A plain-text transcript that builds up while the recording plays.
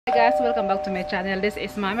Hey guys, welcome back to my channel. This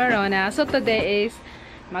is Mama Rona. So today is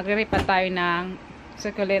magre-repat tayo ng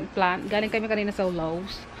succulent plant. Galing kami kanina sa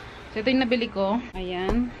Lowe's. So ito yung nabili ko.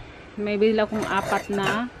 Ayan. May bili akong 4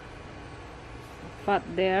 na pot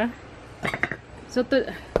there. So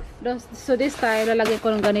this time lalagyan ko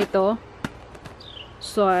ng ganito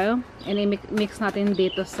soil and i-mix natin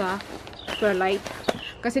dito sa Perlite.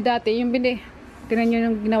 Kasi dati yung tinan nyo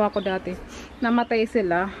yung ginawa ko dati. Namatay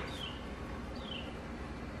sila.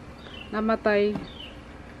 Namatay.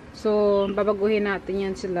 So, babaguhin natin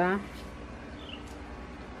yan sila.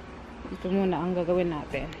 Ito muna ang gagawin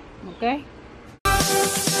natin. Okay?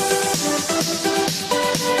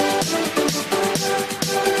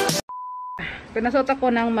 Pinasot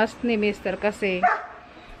ako ng mask ni Mr. kasi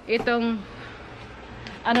itong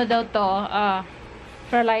ano daw to,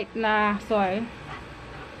 Perlite na soil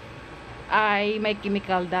ay may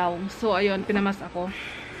chemical daw. So, ayun, pinamas ako.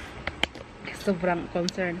 Sobrang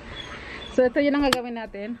concern. So, ito yun ang gagawin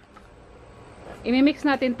natin. I-mix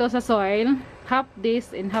natin to sa soil. Half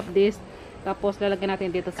this and half this. Tapos, lalagyan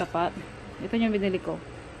natin dito sa pot. Ito yung binili ko.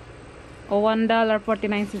 O, $1.49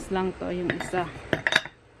 lang to yung isa.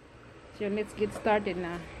 So, let's get started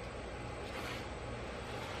na.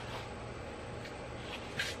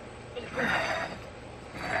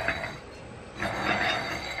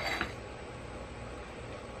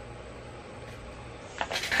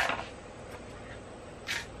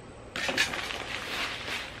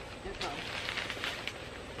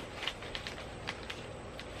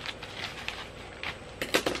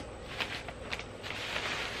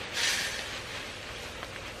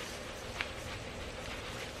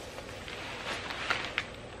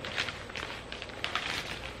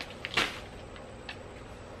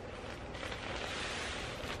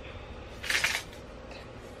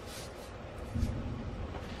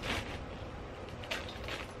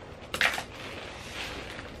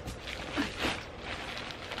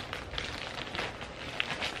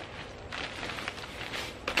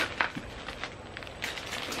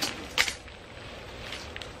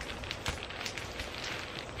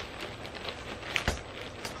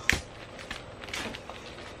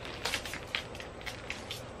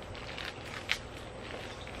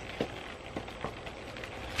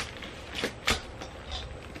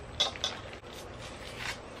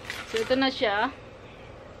 So, ito na siya.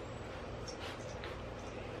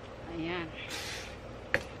 Ayan.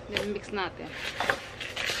 I-mix natin.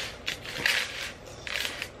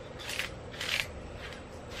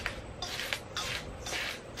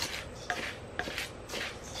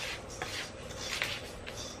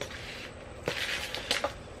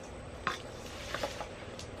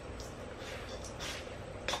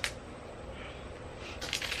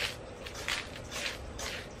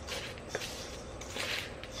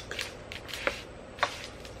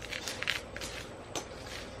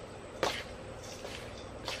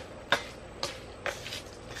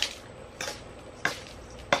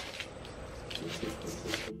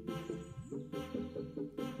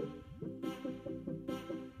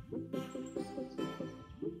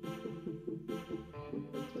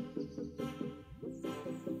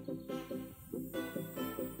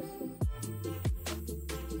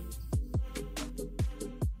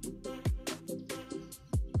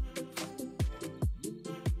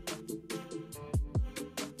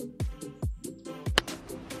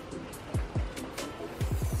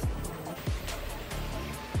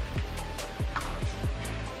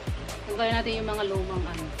 Tanggalin natin yung mga lumang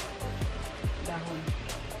dahon.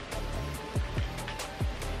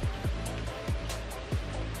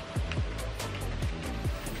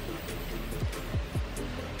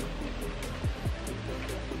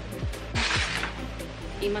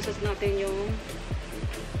 I-massage natin yung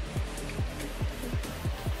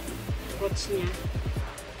roots niya.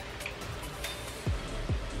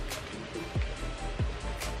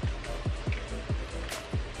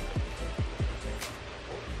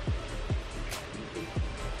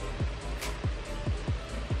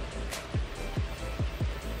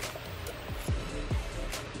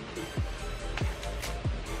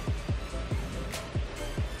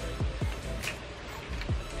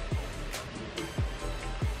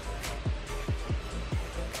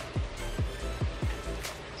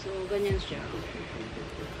 Ganyan siya.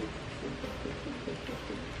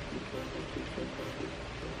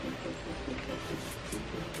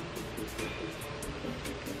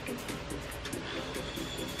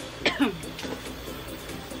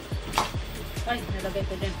 Ay, nalagay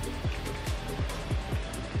ko dyan.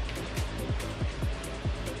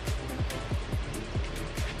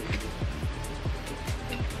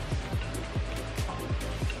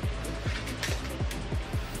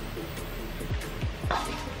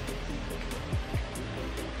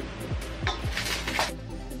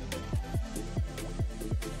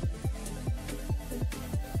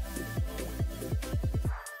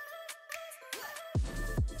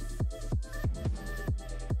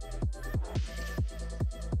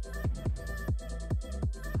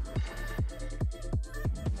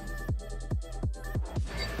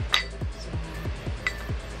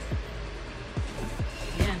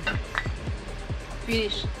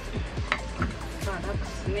 finish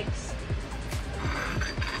products. Next.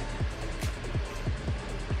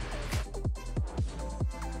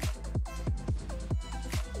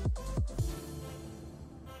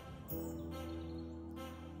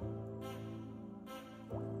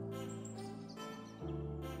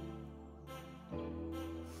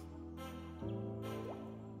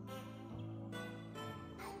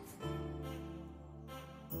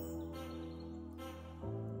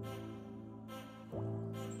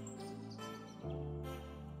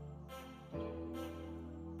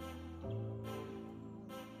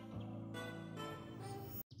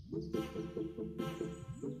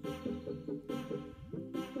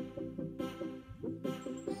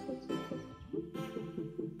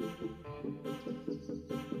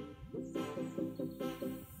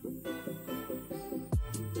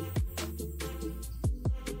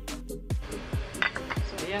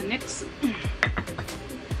 So yeah, next.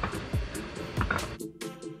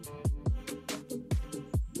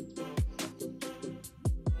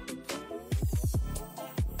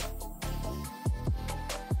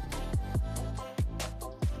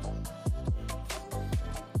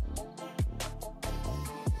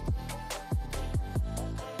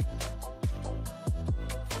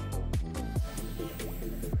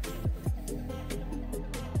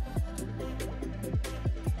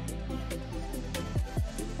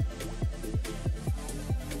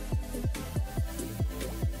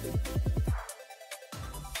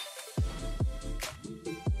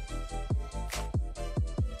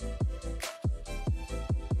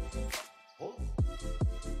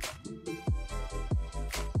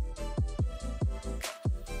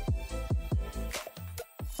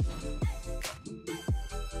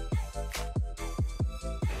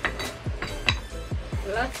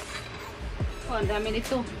 Last. Oh, ang dami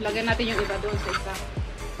nito. Lagyan natin yung iba doon sa isa.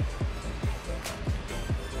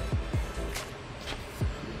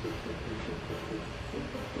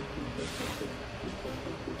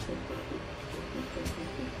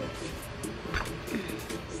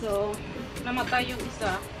 So, namatay yung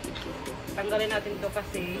isa. Tanggalin natin to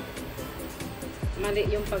kasi mali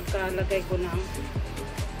yung pagkalagay ko ng.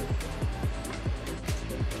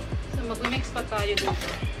 So, mag-mix pa tayo dito.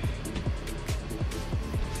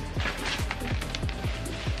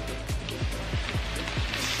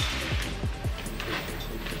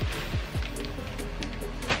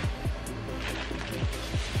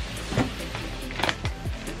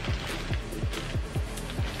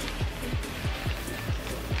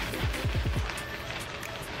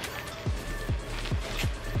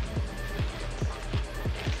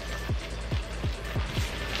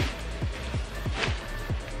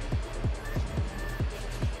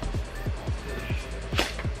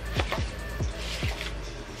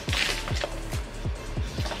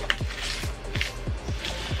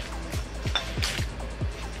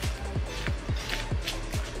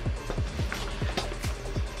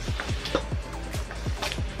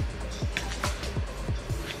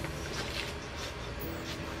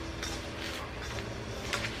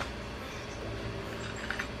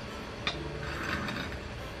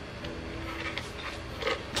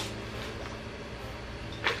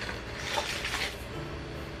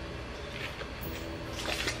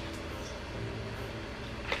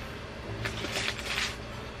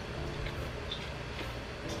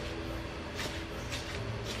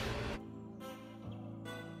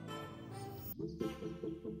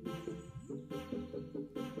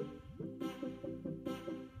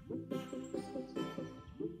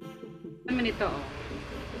 Naman ito, oh.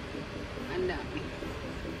 Ang dami.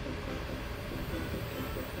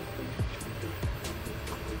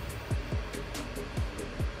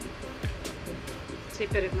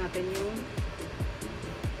 Separate natin yung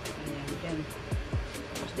ayan, dyan.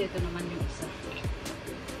 Tapos dito naman yung isa.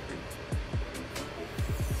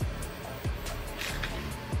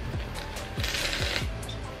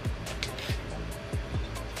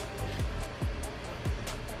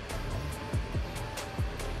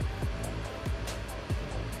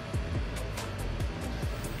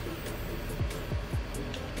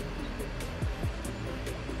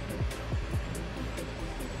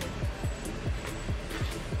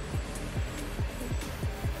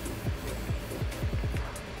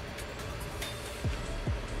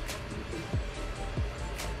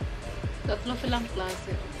 Tatlo silang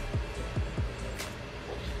klase.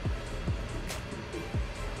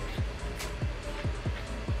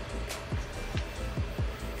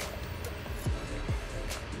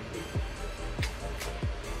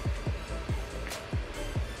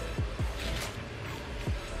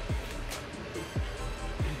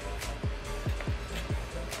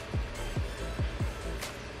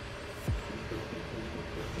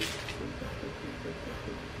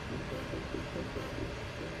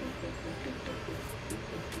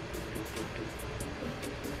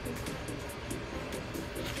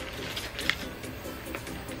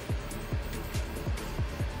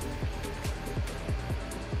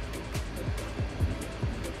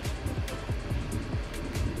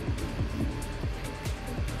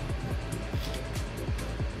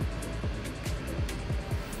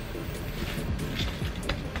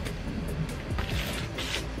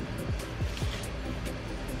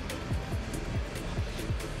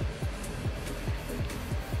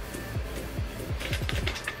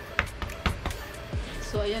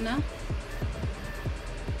 So, ayan na.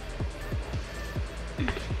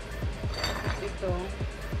 Ito.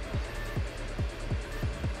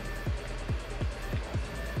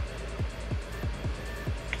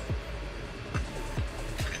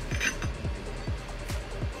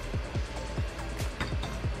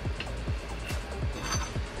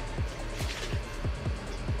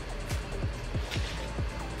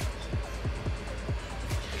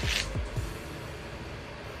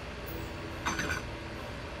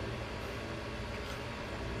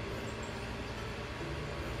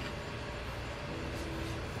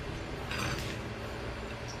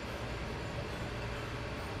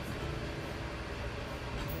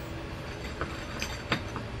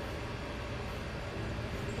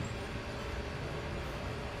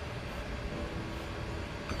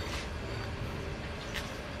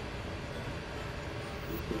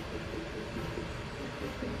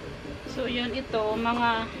 So, yun ito,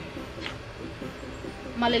 mga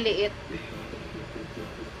maliliit.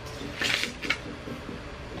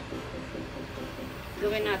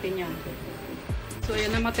 Gawin natin yan. So,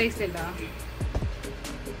 yun, namatay sila.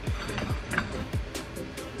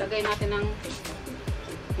 Lagay natin ng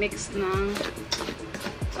mix ng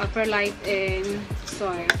Perlite and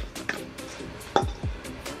soy.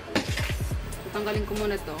 Tanggalin ko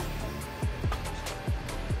muna to.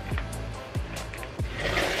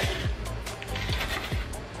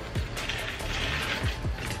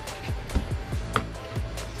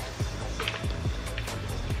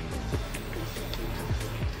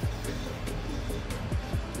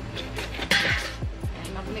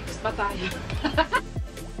 Mag-mix pa tayo.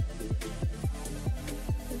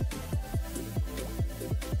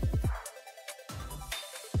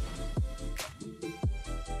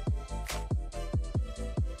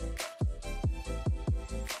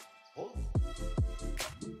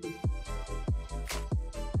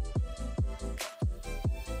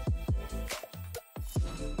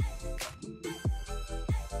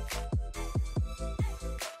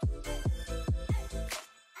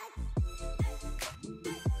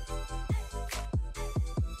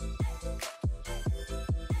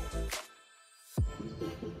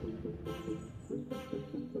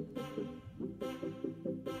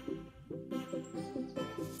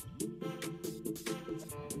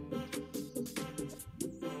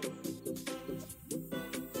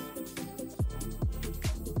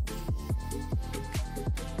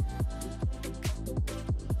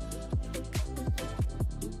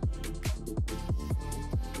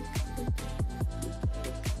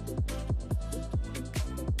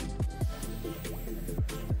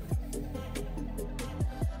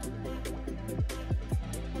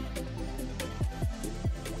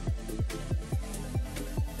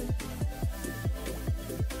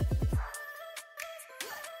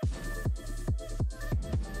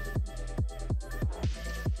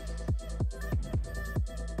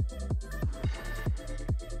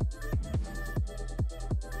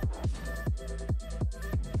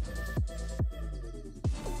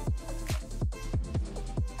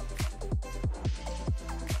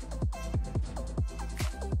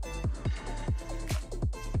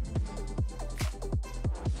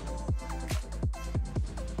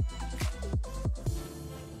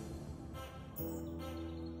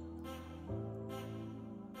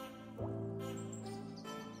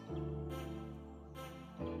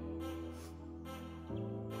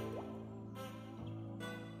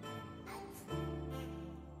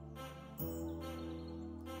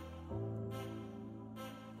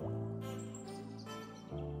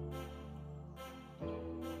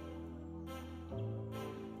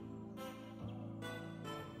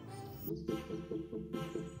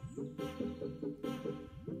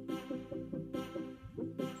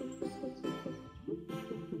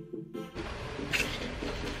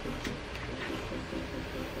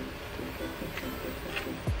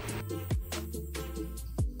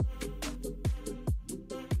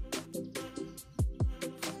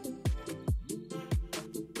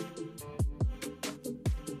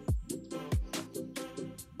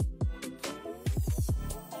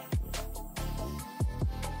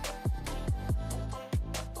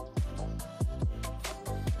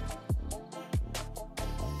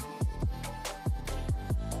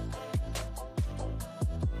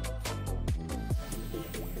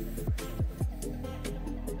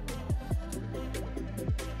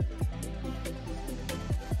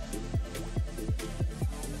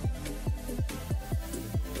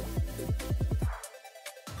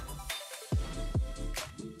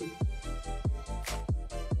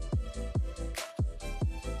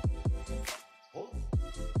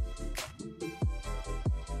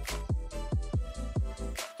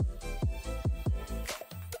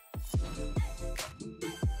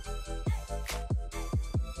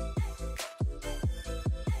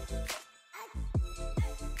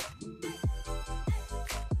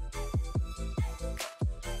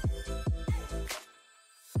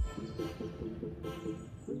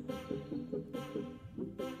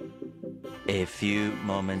 A few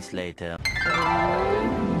moments later.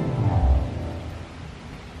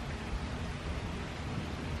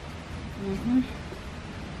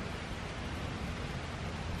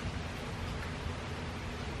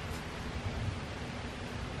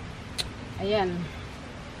 Ayan.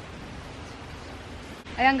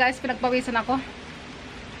 Ayan guys, pinagpawisan ako.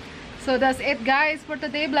 So that's it guys for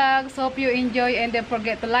today vlog. So hope you enjoy and don't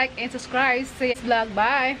forget to like and subscribe. See you next vlog.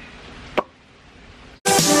 Bye.